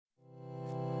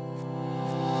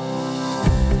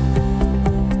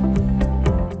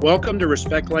Welcome to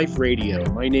Respect Life Radio.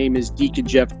 My name is Deacon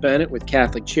Jeff Bennett with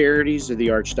Catholic Charities of the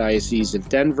Archdiocese of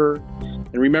Denver.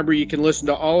 And remember, you can listen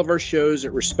to all of our shows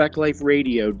at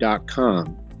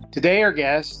respectliferadio.com. Today, our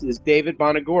guest is David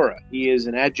Bonagura. He is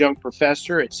an adjunct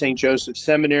professor at St. Joseph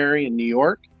Seminary in New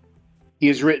York. He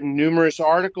has written numerous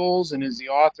articles and is the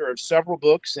author of several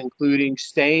books, including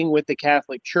Staying with the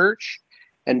Catholic Church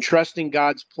and Trusting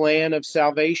God's Plan of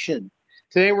Salvation.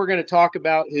 Today, we're going to talk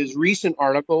about his recent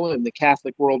article in the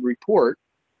Catholic World Report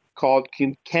called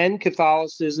Can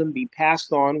Catholicism Be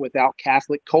Passed On Without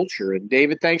Catholic Culture? And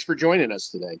David, thanks for joining us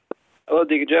today. Hello,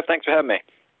 Deacon Jeff. Thanks for having me.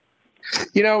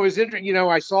 You know, it was interesting. You know,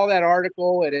 I saw that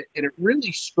article and it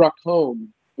really struck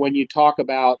home when you talk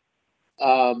about,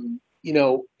 in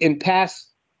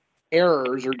past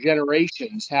eras or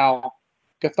generations, how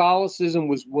Catholicism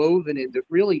was woven into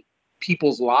really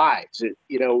people's lives. It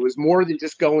was more than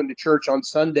just going to church on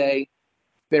Sunday.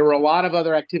 There were a lot of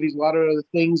other activities, a lot of other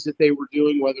things that they were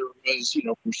doing, whether it was,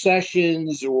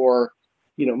 processions or,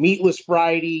 meatless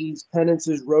Fridays,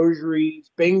 penances, rosaries,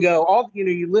 bingo,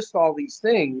 you list all these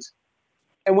things.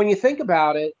 And when you think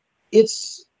about it,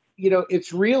 it's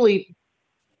really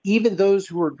even those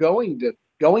who are going to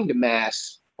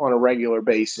Mass on a regular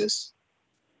basis,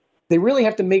 they really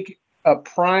have to make a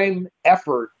prime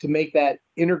effort to make that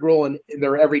integral in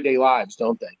their everyday lives,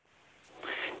 don't they?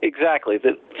 Exactly.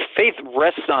 The faith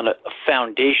rests on a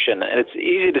foundation, and it's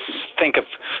easy to think of,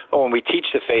 when we teach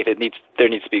the faith, there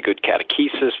needs to be good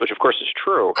catechesis, which of course is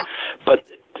true, but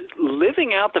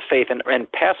living out the faith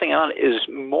and passing on is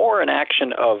more an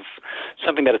action of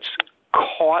something that it's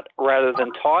caught rather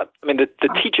than taught. I mean, the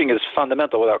teaching is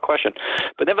fundamental without question,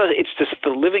 but nevertheless, it's just the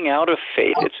living out of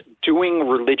faith. It's doing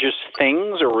religious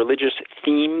things or religious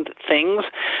themed things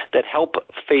that help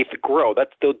faith grow.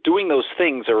 Doing those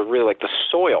things are really like the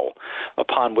soil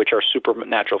upon which our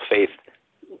supernatural faith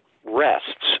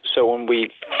rests. So when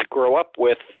we grow up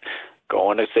with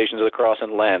going to Stations of the Cross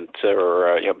in Lent,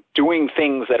 or doing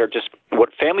things that are just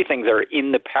what family things that are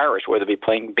in the parish, whether it be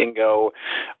playing bingo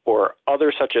or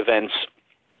other such events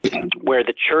where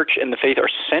the church and the faith are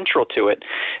central to it,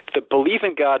 the belief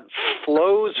in God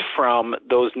flows from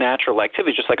those natural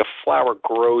activities, just like a flower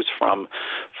grows from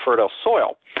fertile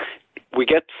soil. We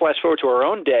get flash forward to our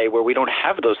own day where we don't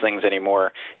have those things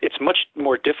anymore. It's much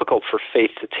more difficult for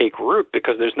faith to take root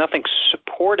because there's nothing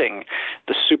supporting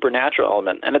the supernatural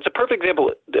element. And it's a perfect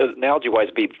example, analogy-wise,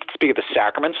 speak of the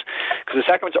sacraments, because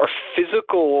the sacraments are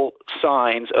physical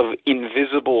signs of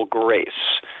invisible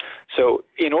grace. So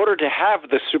in order to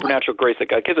have the supernatural grace that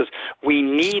God gives us, we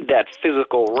need that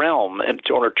physical realm in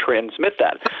order to transmit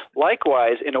that.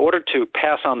 Likewise, in order to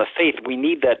pass on the faith, we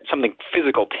need that something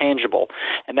physical, tangible,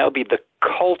 and that would be the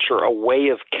culture, a way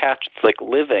of Catholic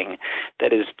living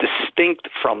that is distinct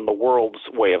from the world's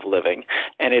way of living.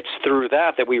 And it's through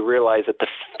that we realize that the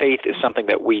faith is something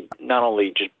that we not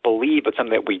only just believe, but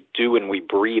something that we do and we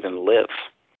breathe and live.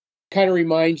 Kind of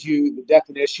reminds you the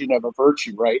definition of a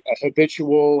virtue, right? A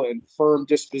habitual and firm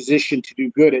disposition to do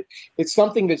good. It's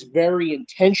something that's very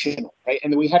intentional, right?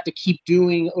 And that we have to keep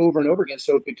doing over and over again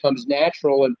so it becomes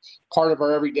natural and part of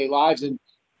our everyday lives. And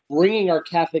bringing our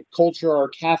Catholic culture, our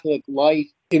Catholic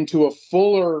life into a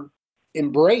fuller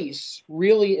embrace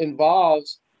really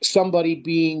involves somebody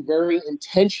being very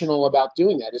intentional about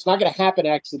doing that. It's not going to happen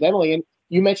accidentally. And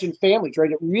you mentioned families,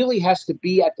 right? It really has to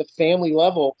be at the family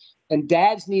level. And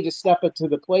dads need to step up to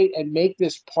the plate and make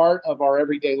this part of our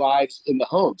everyday lives in the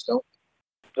homes, don't we?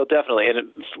 Well, definitely.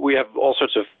 And we have all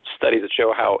sorts of studies that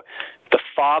show how the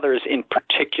fathers in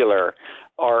particular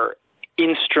are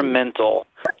instrumental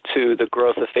to the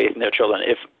growth of faith in their children.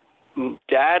 If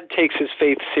dad takes his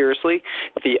faith seriously,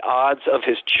 the odds of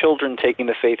his children taking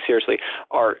the faith seriously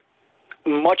are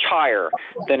much higher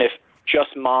than if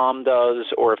just mom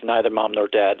does, or if neither mom nor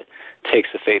dad takes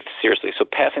the faith seriously. So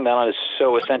passing that on is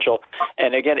so essential.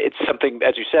 And again, it's something,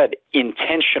 as you said,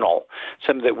 intentional,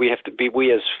 something that we as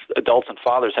adults and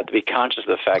fathers have to be conscious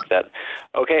of the fact that,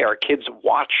 okay, our kids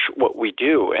watch what we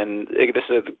do. And this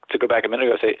is, to go back a minute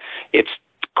ago, say it's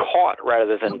caught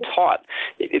rather than taught.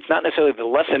 It's not necessarily the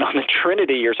lesson on the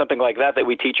Trinity or something like that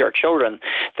we teach our children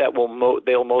that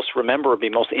they'll most remember, be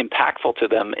most impactful to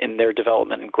them in their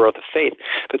development and growth of faith.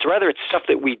 But rather it's stuff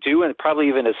that we do, and probably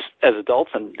even as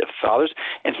adults and fathers,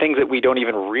 and things that we don't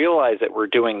even realize that we're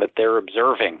doing that they're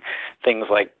observing. Things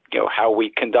like how we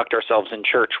conduct ourselves in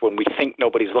church when we think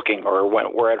nobody's looking, or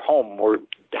when we're at home, or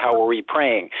how are we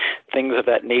praying, things of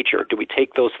that nature. Do we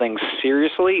take those things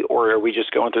seriously, or are we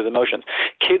just going through the motions?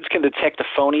 Kids can detect a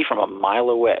phony from a mile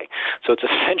away. So it's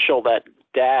essential that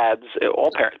dads,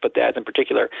 all parents, but dads in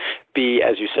particular, be,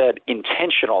 as you said,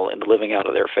 intentional in living out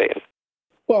of their faith.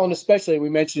 Well, and especially we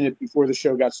mentioned it before the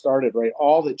show got started, right?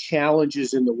 All the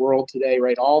challenges in the world today,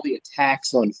 right? All the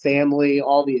attacks on family,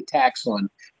 all the attacks on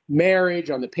marriage,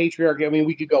 on the patriarchy. I mean,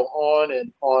 we could go on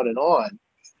and on and on.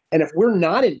 And if we're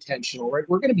not intentional, right,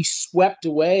 we're going to be swept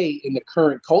away in the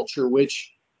current culture,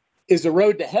 which is the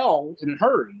road to hell in a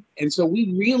hurry. And so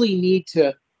we really need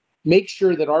to make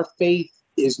sure that our faith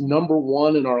is number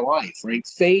one in our life, right?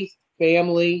 Faith,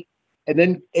 family, and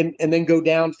then go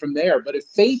down from there. But if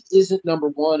faith isn't number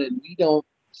one and we don't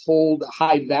hold a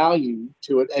high value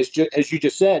to it, as you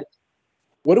just said,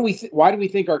 why do we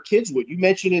think our kids would? You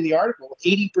mentioned in the article,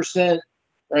 80%,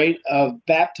 right, of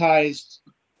baptized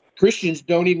Christians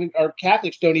or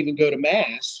Catholics don't even go to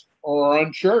mass or are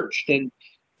unchurched. And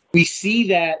we see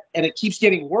that, and it keeps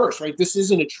getting worse, right? This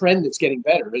isn't a trend that's getting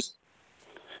better, is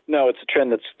it? No, it's a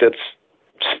trend that's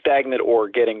stagnant or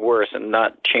getting worse and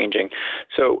not changing.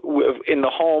 So in the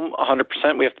home,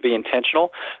 100%, we have to be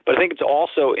intentional. But I think it's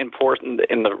also important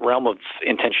in the realm of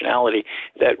intentionality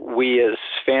that we as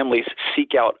families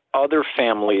seek out other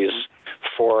families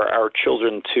for our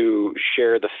children to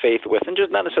share the faith with, and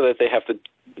just not necessarily that they have to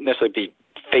necessarily be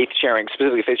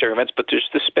specifically faith sharing events, but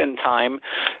just to spend time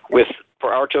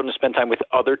for our children to spend time with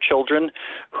other children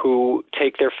who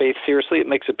take their faith seriously. It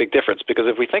makes a big difference, because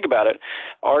if we think about it,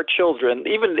 our children,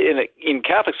 even in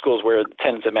Catholic schools where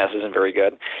attendance at mass isn't very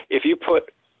good, if you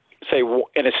put, say,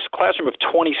 in a classroom of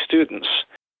 20 students,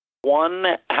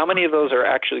 how many of those are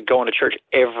actually going to church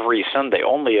every Sunday?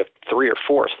 Only 3 or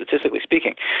 4, statistically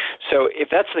speaking. So if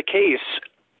that's the case,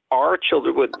 our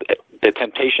children the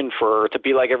temptation to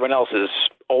be like everyone else is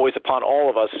always upon all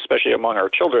of us, especially among our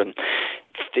children.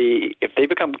 If they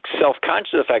become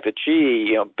self-conscious of the fact that,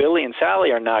 Billy and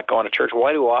Sally are not going to church,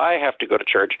 why do I have to go to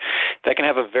church? That can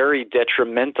have a very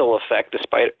detrimental effect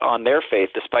on their faith,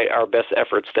 despite our best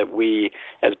efforts that we,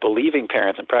 as believing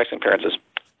parents and practicing parents,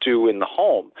 do in the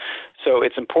home. So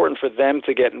it's important for them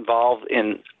to get involved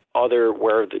in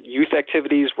the youth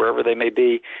activities, wherever they may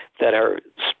be, that are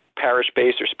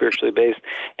parish-based or spiritually based,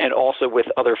 and also with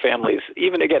other families.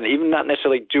 Even not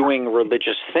necessarily doing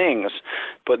religious things,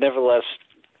 but nevertheless,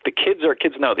 the kids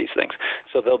know these things,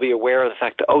 so they'll be aware of the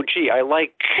fact that,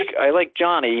 I like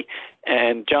Johnny,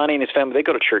 and Johnny and his family, they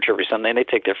go to church every Sunday, and they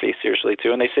take their faith seriously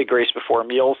too, and they say grace before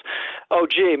meals.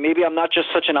 Maybe I'm not just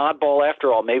such an oddball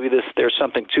after all. Maybe there's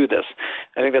something to this.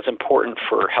 I think that's important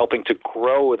for helping to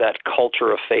grow that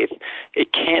culture of faith.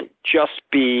 It can't just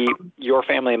be your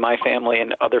family and my family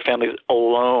and other families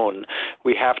alone.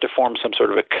 We have to form some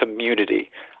sort of a community.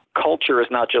 Culture is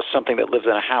not just something that lives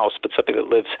in a house, but something that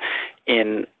lives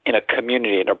in a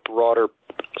community, in a broader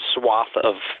swath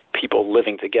of people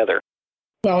living together.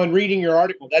 Well, in reading your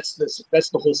article, that's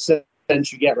the whole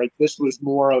sense you get, right? This was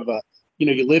more of a,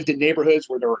 you lived in neighborhoods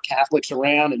where there were Catholics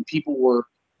around and people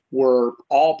were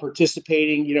all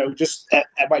participating. Just at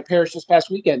my parish this past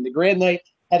weekend, the Grand Night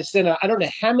had to send I don't know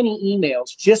how many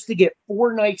emails just to get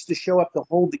 4 nights to show up to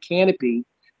hold the canopy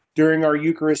during our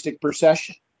Eucharistic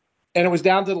procession. And it was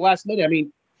down to the last minute. I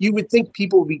mean, you would think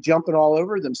people would be jumping all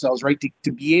over themselves, right,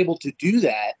 to be able to do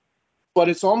that. But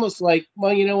it's almost like,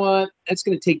 well, you know what? That's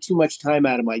going to take too much time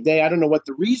out of my day. I don't know what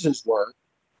the reasons were,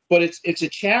 but it's a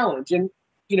challenge. And,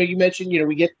 you mentioned,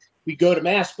 we go to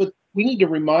mass, but we need to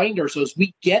remind ourselves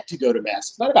we get to go to mass.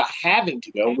 It's not about having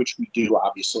to go, which we do,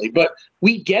 obviously, but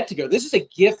we get to go. This is a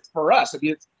gift for us. I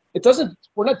mean,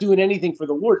 we're not doing anything for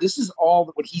the Lord. This is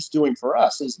all what he's doing for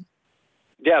us, isn't it?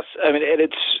 Yes, I mean, and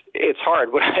it's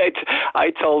hard. When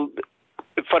I tell,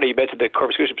 funny you mentioned the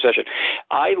Corpus Christi procession.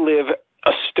 I live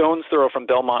a stone's throw from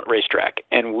Belmont Racetrack,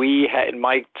 and we had in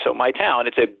my town.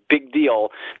 It's a big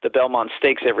deal, the Belmont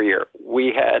Stakes every year.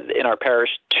 We had in our parish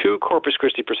 2 Corpus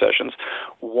Christi processions,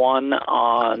 one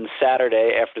on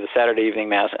Saturday after the Saturday evening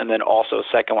mass, and then also a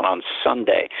second one on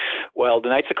Sunday. Well, the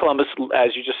Knights of Columbus,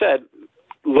 as you just said,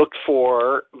 looked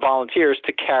for volunteers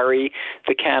to carry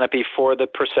the canopy for the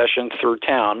procession through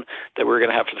town that we were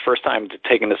going to have for the first time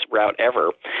taking this route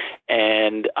ever.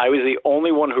 And I was the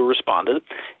only one who responded.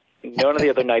 None of the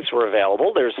other knights were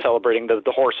available. They're celebrating the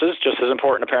horses, just as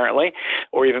important apparently,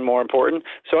 or even more important.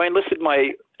 So I enlisted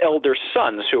my elder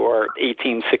sons, who are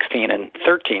 18, 16, and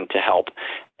 13, to help.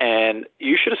 And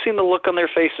you should have seen the look on their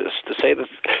faces to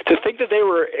think that they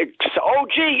were,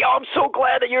 I'm so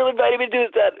glad that you're inviting me to do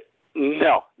that.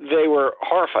 No, they were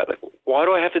horrified. Like, why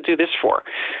do I have to do this for?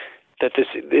 That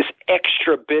this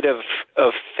extra bit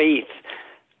of faith,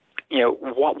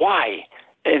 why?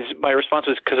 And my response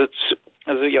was because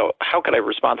how could I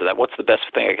respond to that? What's the best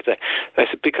thing I could say? I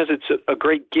said, because it's a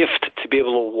great gift to be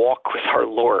able to walk with our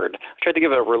Lord. I tried to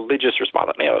give a religious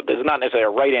response. There's not necessarily a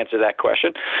right answer to that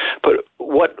question, but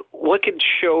what could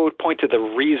point to the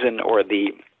reason or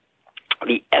the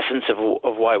the essence of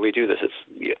why we do this.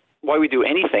 It's why we do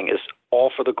anything is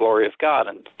all for the glory of God,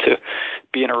 and to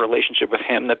be in a relationship with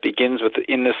Him that begins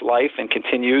in this life and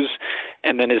continues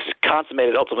and then is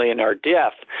consummated ultimately in our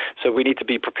death. So we need to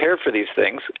be prepared for these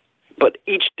things. But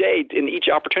each day and each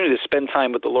opportunity to spend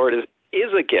time with the Lord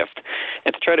is a gift,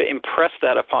 and to try to impress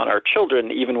that upon our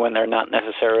children, even when they're not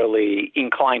necessarily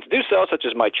inclined to do so, such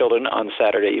as my children on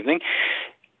Saturday evening,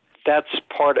 that's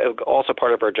also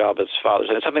part of our job as fathers.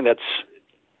 And it's something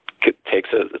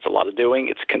it's a lot of doing.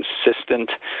 It's consistent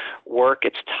work.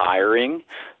 It's tiring,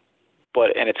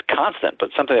 and it's constant. But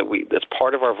something that's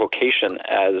part of our vocation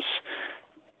as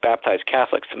baptized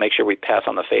Catholics, to make sure we pass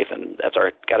on the faith, and that's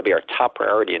got to be our top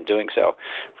priority in doing so,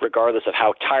 regardless of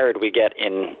how tired we get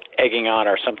in egging on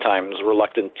our sometimes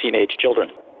reluctant teenage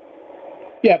children.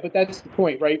 Yeah, but that's the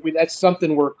point, right? That's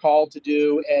something we're called to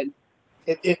do, and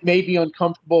it may be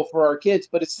uncomfortable for our kids,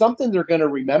 but it's something they're going to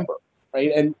remember. Right.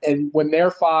 And when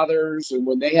they're fathers and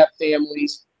when they have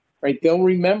families, right, they'll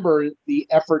remember the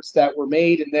efforts that were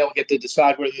made, and they'll get to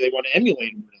decide whether they want to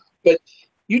emulate them or not. But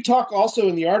you talk also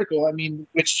in the article,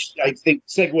 which I think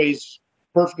segues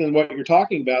perfectly in what you're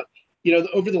talking about.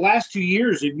 Over the last 2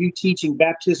 years of you teaching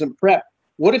baptism prep,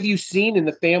 what have you seen in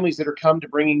the families that are come to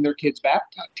bringing their kids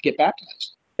to get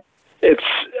baptized? It's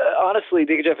honestly,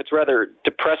 Jeff, it's rather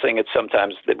depressing. It's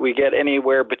sometimes that we get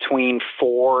anywhere between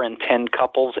 4 and 10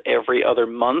 couples every other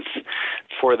month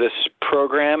for this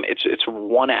program. It's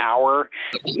 1 hour.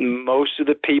 Most of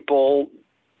the people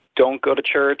don't go to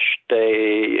church.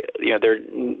 They're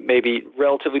maybe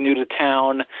relatively new to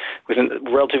town,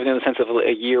 relatively new in the sense of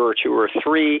a year or 2 or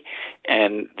 3,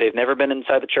 and they've never been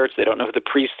inside the church. They don't know who the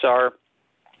priests are.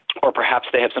 Or perhaps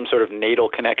they have some sort of natal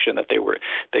connection that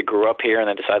they grew up here and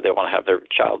then decide they want to have their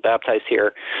child baptized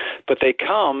here. But they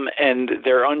come and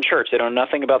they're unchurched. They know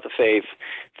nothing about the faith.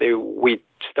 We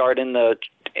start in the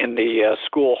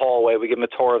school hallway. We give them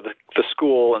a tour of the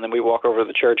school, and then we walk over to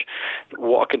the church,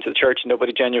 walk into the church.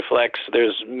 Nobody genuflects.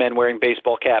 There's men wearing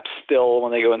baseball caps still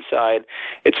when they go inside.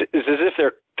 It's as if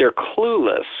they're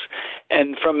clueless.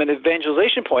 And from an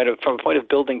evangelization from a point of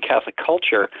building Catholic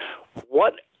culture,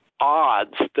 what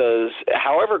odds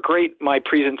however great my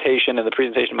presentation and the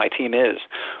presentation of my team is,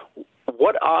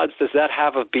 what odds does that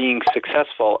have of being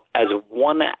successful as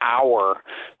 1 hour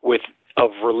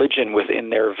of religion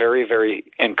within their very, very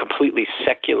and completely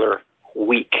secular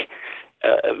week?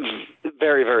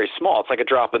 Very, very small. It's like a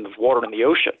drop in the water in the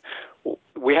ocean.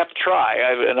 We have to try,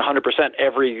 and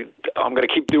 100% I'm going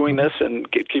to keep doing this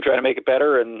and keep trying to make it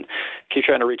better and keep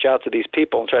trying to reach out to these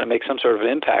people and try to make some sort of an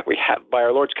impact. We have, by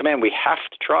our Lord's command, we have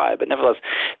to try. But nevertheless,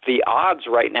 the odds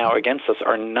right now against us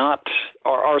are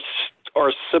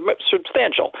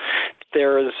substantial.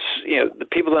 There's, the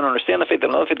people that don't understand the faith,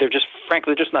 they're just,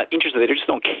 frankly, just not interested. They just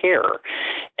don't care.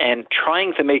 And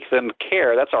trying to make them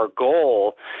care, that's our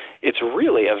goal. It's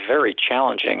really a very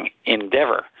challenging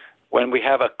endeavor. When we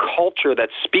have a culture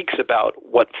that speaks about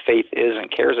what faith is and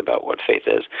cares about what faith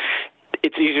is,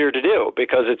 it's easier to do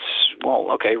because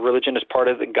religion is part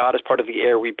of God is part of the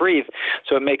air we breathe.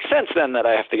 So it makes sense then that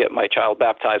I have to get my child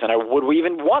baptized. And would we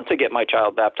even want to get my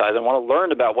child baptized? I want to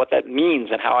learn about what that means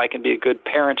and how I can be a good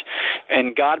parent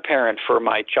and godparent for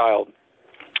my child.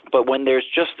 But when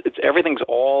everything's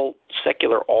all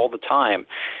secular all the time,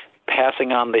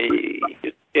 passing on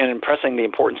and impressing the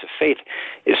importance of faith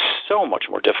is so much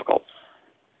more difficult.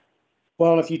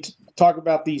 Well, if you talk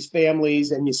about these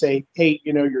families and you say, hey,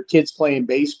 your kid's playing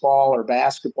baseball or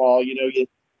basketball,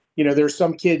 there's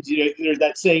some kids, there's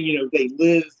that saying, they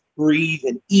live, breathe,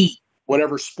 and eat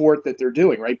whatever sport that they're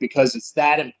doing, right? Because it's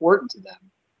that important to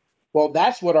them. Well,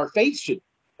 that's what our faith should be,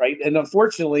 right? And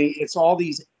unfortunately, it's all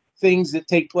these things that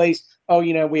take place. Oh,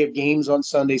 we have games on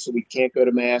Sunday, so we can't go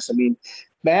to Mass.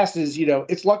 Mass is,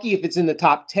 it's lucky if it's in the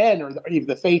top 10, or if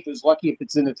the faith is lucky if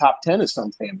it's in the top 10 of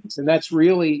some families. And that's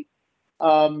really,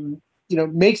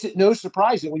 makes it no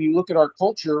surprise that when you look at our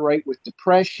culture, right, with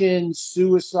depression,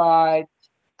 suicide,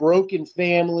 broken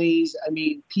families,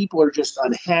 people are just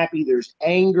unhappy. There's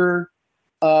anger.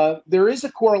 There is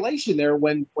a correlation there.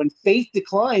 When faith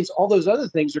declines, all those other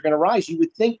things are going to rise. You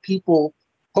would think people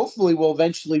hopefully will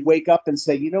eventually wake up and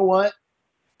say, you know what?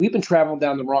 We've been traveling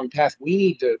down the wrong path.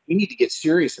 We need to get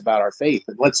serious about our faith.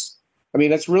 And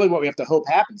that's really what we have to hope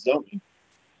happens, don't we?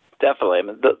 Definitely.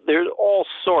 There's all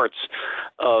sorts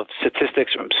of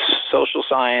statistics from social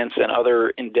science and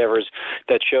other endeavors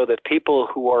that show that people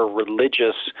who are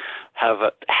religious have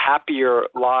happier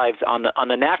lives on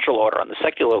the natural order, on the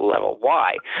secular level.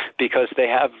 Why? Because they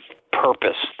have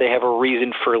purpose. They have a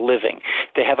reason for living.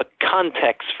 They have a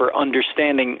context for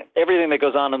understanding everything that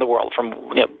goes on in the world, from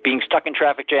being stuck in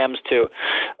traffic jams to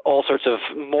all sorts of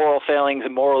moral failings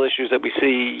and moral issues that we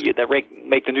see that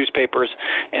make the newspapers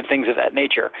and things of that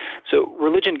nature. So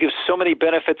religion gives so many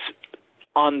benefits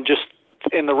on just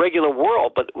in the regular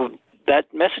world, but that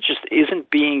message just isn't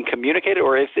being communicated,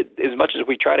 or if it, as much as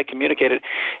we try to communicate it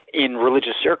in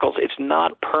religious circles, it's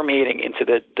not permeating into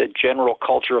the general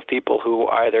culture of people who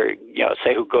either,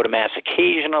 say who go to Mass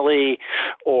occasionally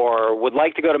or would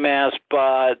like to go to Mass,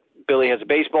 but Billy has a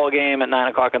baseball game at 9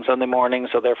 o'clock on Sunday morning,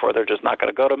 so therefore they're just not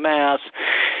going to go to Mass.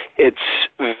 It's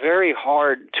very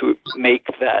hard to make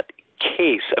that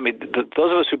case. I mean,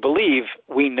 those of us who believe,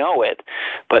 we know it,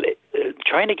 but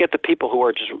trying to get the people who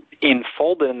are just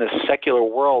enfolded in this secular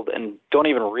world and don't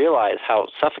even realize how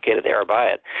suffocated they are by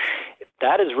it,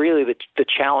 that is really the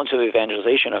challenge of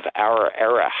evangelization of our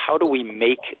era. How do we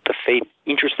make the faith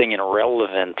interesting and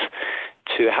relevant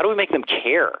how do we make them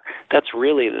care? That's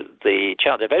really the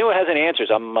challenge. If anyone has any answers,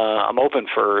 I'm open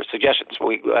for suggestions.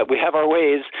 We have our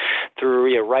ways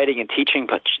through writing and teaching,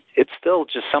 but it's still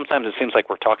just sometimes it seems like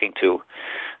we're talking to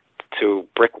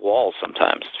brick walls.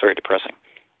 Sometimes it's very depressing.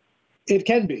 It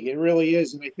can be. It really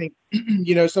is. And I think,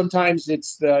 sometimes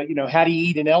it's how do you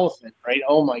eat an elephant, right?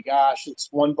 Oh my gosh, it's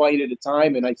one bite at a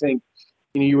time. And I think,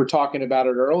 you were talking about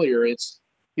it earlier. It's,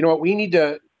 what we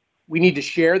need to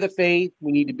share the faith.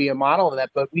 We need to be a model of that,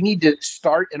 but we need to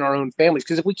start in our own families,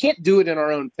 because if we can't do it in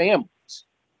our own families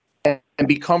and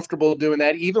be comfortable doing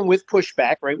that, even with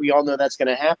pushback, right? We all know that's going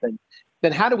to happen.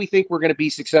 Then how do we think we're going to be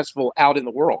successful out in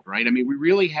the world, right? I mean, we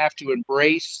really have to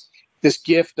embrace this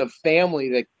gift of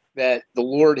family that the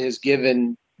Lord has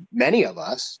given many of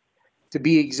us to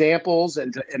be examples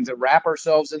and to wrap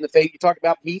ourselves in the faith. You talk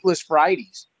about meatless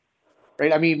Fridays.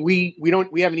 Right. I mean, we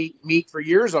haven't eaten meat for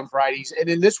years on Fridays. And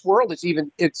in this world,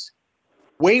 it's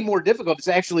way more difficult. It's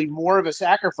actually more of a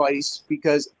sacrifice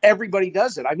because everybody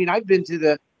does it. I mean, I've been to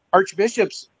the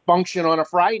Archbishop's function on a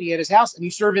Friday at his house and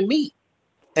he's serving meat.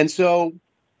 And so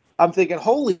I'm thinking,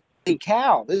 holy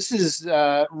cow, this is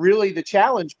really the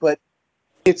challenge. But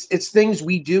it's things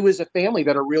we do as a family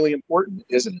that are really important,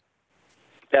 isn't it?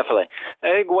 Definitely.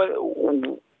 I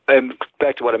think and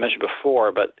back to what I mentioned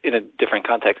before, but in a different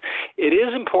context, it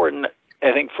is important,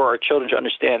 I think, for our children to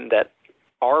understand that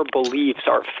our beliefs,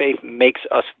 our faith makes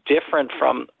us different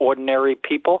from ordinary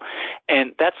people,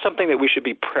 and that's something that we should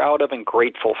be proud of and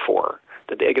grateful for.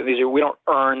 We don't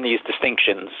earn these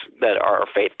distinctions that are our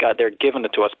faith. God, they're given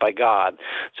to us by God,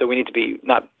 so we need to be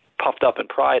not puffed up in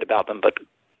pride about them, but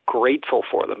grateful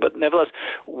for them. But nevertheless,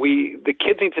 the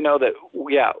kids need to know that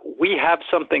we have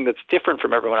something that's different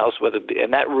from everyone else,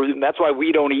 and that's why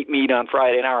we don't eat meat on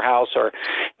Friday in our house, or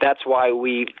that's why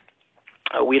we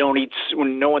don't eat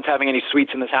when no one's having any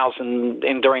sweets in this house and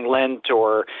during Lent,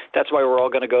 or that's why we're all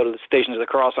going to go to the Stations of the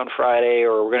Cross on Friday,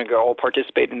 or we're going to go all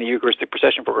participate in the Eucharistic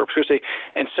procession for Corpus Christi,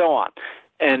 and so on.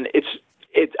 And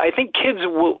I think kids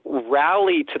will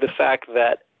rally to the fact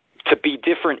that to be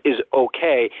different is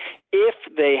okay if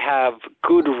they have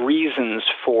good reasons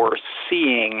for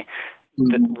seeing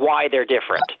why they're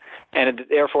different. And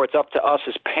therefore, it's up to us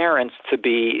as parents to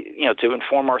to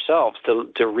inform ourselves,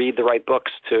 to read the right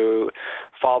books, to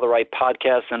follow the right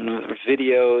podcasts and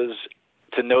videos,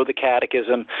 to know the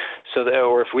catechism, so that,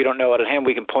 or if we don't know it at hand,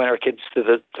 we can point our kids to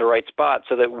the right spot,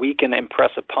 so that we can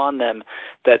impress upon them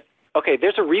that, okay,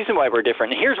 there's a reason why we're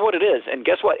different. And here's what it is. And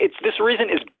guess what? This reason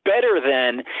is better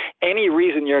than any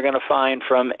reason you're going to find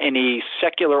from any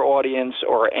secular audience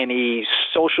or any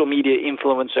social media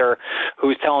influencer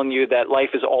who's telling you that life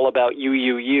is all about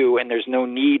you, and there's no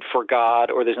need for God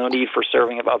or there's no need for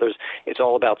serving of others. It's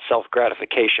all about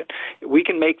self-gratification. We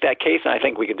can make that case, and I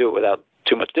think we can do it without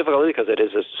too much difficulty because it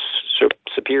is a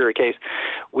superior case.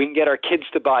 We can get our kids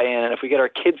to buy in, and if we get our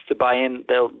kids to buy in,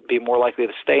 they'll be more likely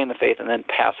to stay in the faith and then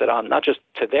pass it on, not just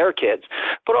to their kids,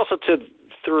 but also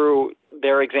through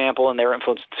their example and their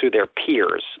influence to their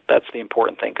peers. That's the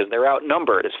important thing, because they're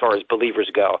outnumbered as far as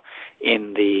believers go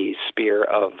in the sphere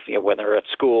of when they're at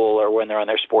school or when they're on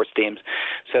their sports teams.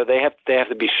 So they have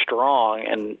to be strong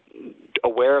and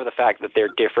aware of the fact that they're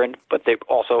different, but they're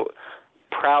also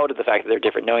proud of the fact that they're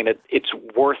different, knowing that it's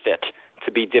worth it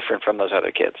to be different from those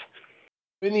other kids.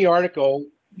 In the article,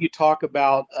 you talk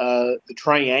about the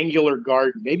triangular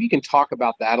garden. Maybe you can talk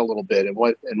about that a little bit and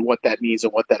what that means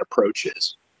and what that approach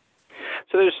is.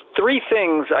 So there's three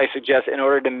things I suggest in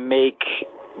order to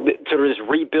just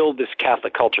rebuild this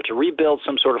Catholic culture, to rebuild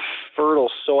some sort of fertile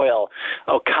soil,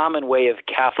 a common way of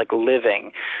Catholic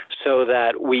living, so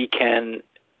that we can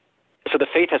so the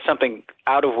faith has something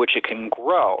out of which it can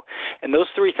grow. And those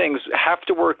three things have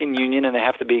to work in union, and they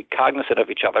have to be cognizant of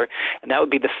each other. And that would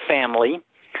be the family,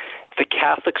 the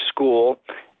Catholic school,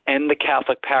 and the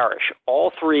Catholic parish.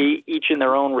 All three, each in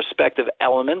their own respective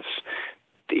elements.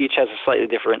 Each has a slightly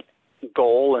different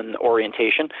goal and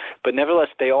orientation. But nevertheless,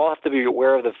 they all have to be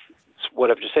aware of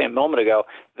what I've just said a moment ago,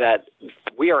 that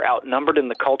we are outnumbered in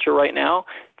the culture right now,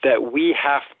 that we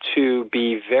have to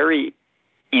be very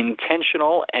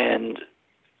intentional and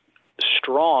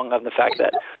strong on the fact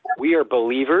that we are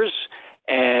believers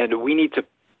and we need to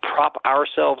prop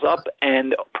ourselves up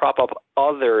and prop up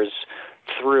others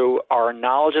through our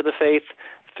knowledge of the faith,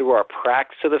 through our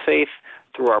practice of the faith,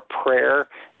 through our prayer,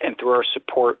 and through our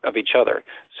support of each other.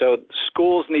 So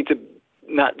schools need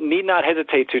not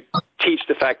hesitate to teach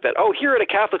the fact that, here at a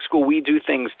Catholic school we do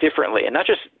things differently, and not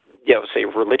just say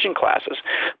religion classes,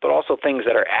 but also things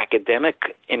that are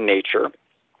academic in nature.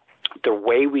 The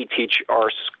way we teach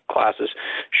our classes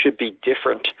should be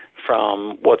different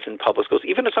from what's in public schools.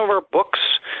 Even some of our books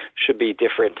should be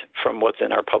different from what's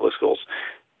in our public schools.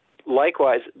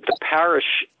 Likewise, the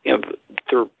parish,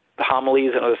 through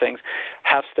homilies and other things,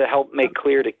 has to help make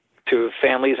clear to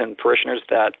families and parishioners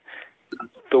that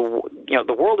the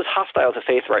world is hostile to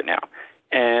faith right now,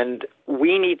 and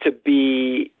we need to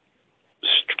be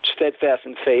steadfast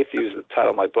in faith. Use the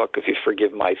title of my book, if you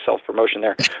forgive my self-promotion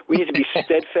there. We need to be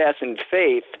steadfast in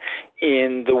faith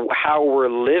in how we're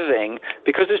living,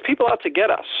 because there's people out to get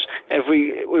us. And if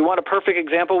we want a perfect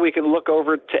example, we can look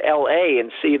over to L.A.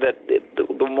 and see that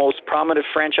the most prominent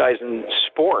franchise in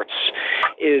sports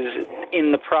is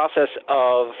in the process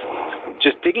of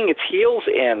just digging its heels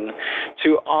in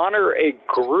to honor a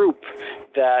group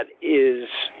that is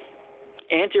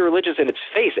anti-religious in its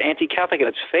face, anti-Catholic in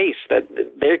its face, that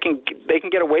they can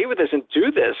get away with this and do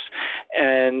this,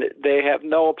 and they have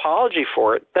no apology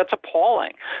for it. That's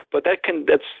appalling. But that can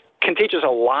teach us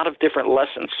a lot of different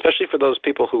lessons, especially for those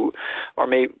people who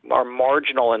are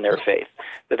marginal in their faith,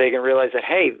 that they can realize that,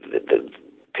 hey,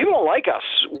 people don't like us.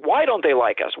 Why don't they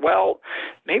like us? Well,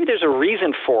 maybe there's a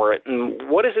reason for it, and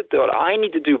what is it that I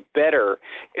need to do better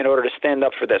in order to stand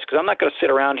up for this? Because I'm not going to sit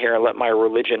around here and let my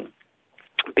religion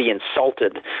be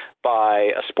insulted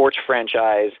by a sports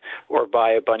franchise or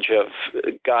by a bunch of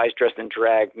guys dressed in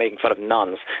drag making fun of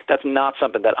nuns. That's not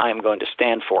something that I'm going to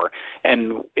stand for.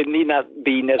 And it need not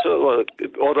be necessarily,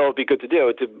 although it would be good to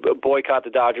do, to boycott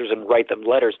the Dodgers and write them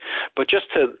letters, but just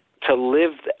to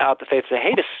live out the faith, say,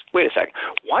 hey, wait a second,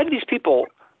 why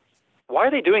are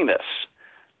they doing this?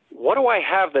 What do I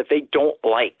have that they don't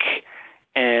like?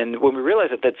 And when we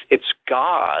realize that it's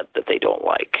God that they don't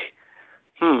like,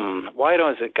 why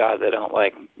is it God they don't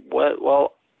like?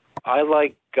 Well, I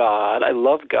like God. I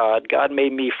love God. God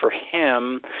made me for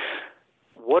Him.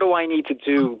 What do I need to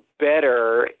do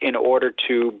better in order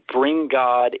to bring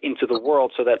God into the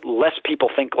world so that less people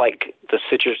think like the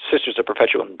Sisters of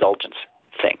Perpetual Indulgence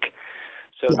think?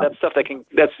 So that's stuff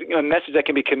that's a message that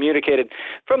can be communicated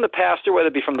from the pastor, whether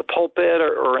it be from the pulpit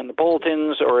or in the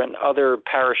bulletins or in other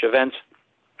parish events,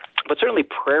 but certainly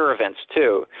prayer events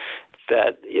too.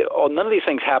 That none of these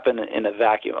things happen in a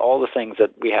vacuum. All the things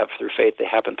that we have through faith, they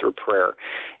happen through prayer.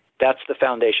 That's the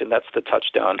foundation. That's the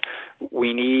touchstone.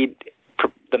 We need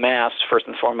the Mass, first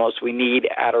and foremost. We need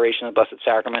adoration of the Blessed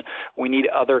Sacrament. We need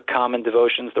other common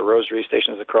devotions, the Rosary,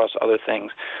 Stations of the Cross, other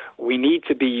things. We need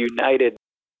to be united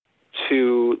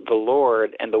to the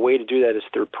Lord, and the way to do that is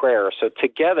through prayer. So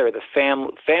together, the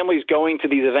families going to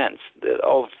these events.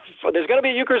 There's going to be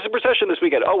a Eucharistic procession this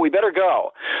weekend. Oh, we better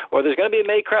go. Or there's going to be a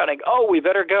May crowning. Oh, we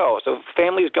better go. So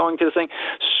families going to this thing.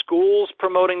 Schools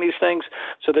promoting these things.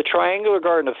 So the triangular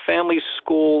garden of families,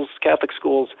 schools, Catholic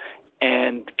schools,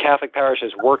 and Catholic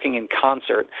parishes working in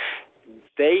concert,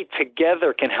 they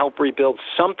together can help rebuild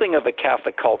something of a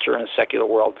Catholic culture in a secular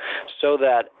world, so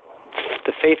that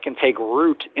the faith can take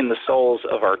root in the souls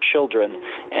of our children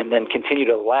and then continue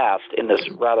to last in this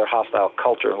rather hostile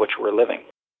culture in which we're living.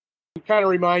 It kind of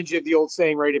reminds you of the old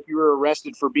saying, right? If you were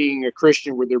arrested for being a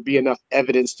Christian, would there be enough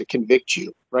evidence to convict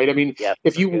you, right? I mean,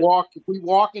 if we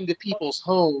walk into people's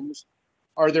homes,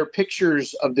 are there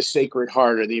pictures of the Sacred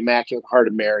Heart or the Immaculate Heart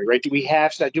of Mary, right? Do we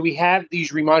have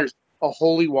these reminders? A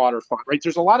holy water font, right?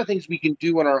 There's a lot of things we can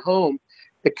do in our home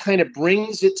that kind of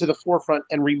brings it to the forefront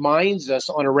and reminds us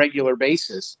on a regular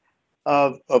basis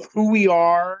of who we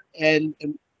are and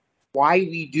why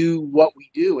we do what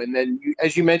we do. And then,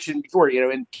 as you mentioned before,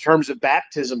 in terms of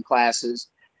baptism classes,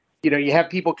 you have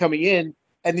people coming in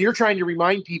and you're trying to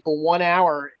remind people 1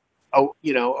 hour, a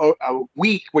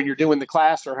week when you're doing the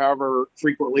class, or however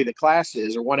frequently the class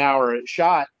is, or 1 hour a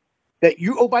shot, that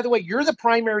by the way, you're the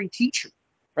primary teacher.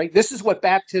 right? This is what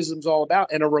baptism's all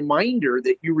about, and a reminder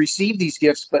that you receive these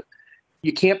gifts, but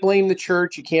you can't blame the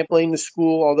church, you can't blame the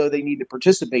school, although they need to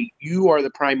participate. You are the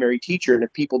primary teacher, and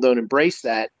if people don't embrace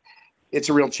that, it's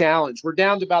a real challenge. We're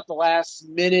down to about the last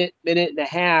minute and a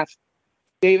half.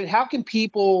 David, how can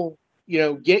people,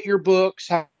 get your books?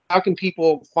 How can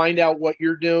people find out what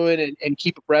you're doing and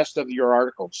keep abreast of your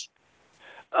articles?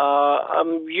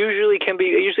 Usually can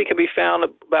be found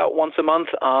about once a month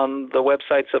on the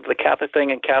websites of the Catholic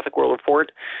Thing and Catholic World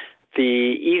Report. The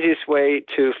easiest way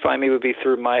to find me would be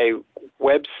through my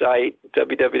website,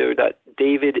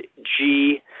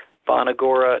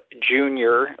 www.davidgbonagura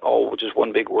Jr., all just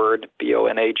one big word,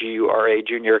 Bonagura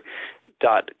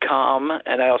Jr.com,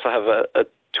 and I also have a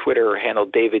Twitter handle,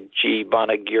 David G.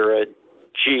 Bonagura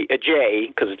J,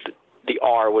 because the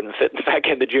R wouldn't fit back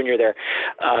in the junior there.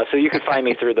 So you can find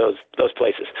me through those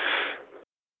places.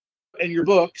 And your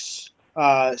books,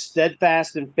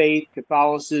 Steadfast in Faith,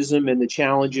 Catholicism, and the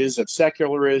Challenges of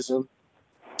Secularism,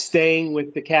 Staying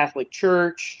with the Catholic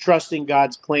Church, Trusting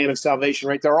God's Plan of Salvation,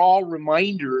 right? They're all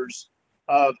reminders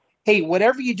of, hey,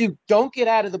 whatever you do, don't get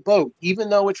out of the boat,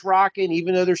 even though it's rocking,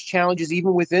 even though there's challenges,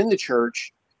 even within the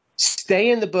church.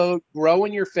 Stay in the boat, grow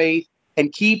in your faith,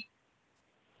 and keep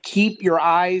your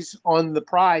eyes on the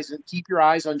prize and keep your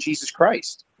eyes on Jesus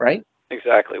Christ, right?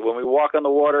 Exactly. When we walk on the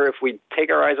water, if we take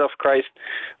our eyes off Christ,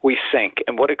 we sink.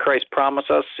 And what did Christ promise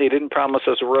us? He didn't promise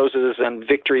us roses and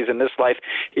victories in this life.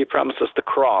 He promised us the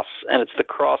cross. And it's the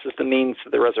cross is the means to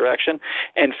the resurrection.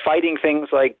 And fighting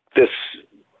things like this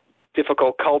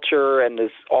difficult culture and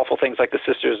this awful things like the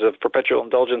Sisters of Perpetual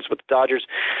Indulgence with the Dodgers,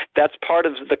 that's part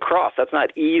of the cross. That's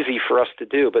not easy for us to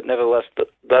do, but nevertheless,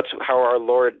 that's how our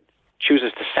Lord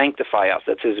chooses to sanctify us.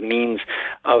 That's his means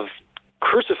of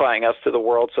crucifying us to the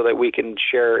world so that we can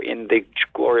share in the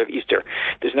glory of Easter.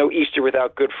 There's no Easter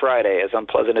without Good Friday, as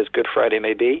unpleasant as Good Friday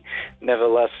may be.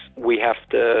 Nevertheless, we have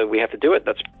to do it.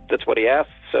 That's what he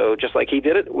asked. So just like he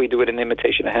did it, we do it in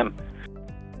imitation of him.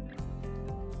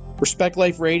 Respect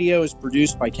Life Radio is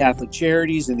produced by Catholic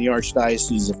Charities in the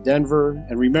Archdiocese of Denver.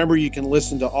 And remember, you can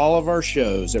listen to all of our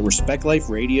shows at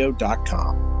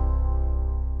respectliferadio.com.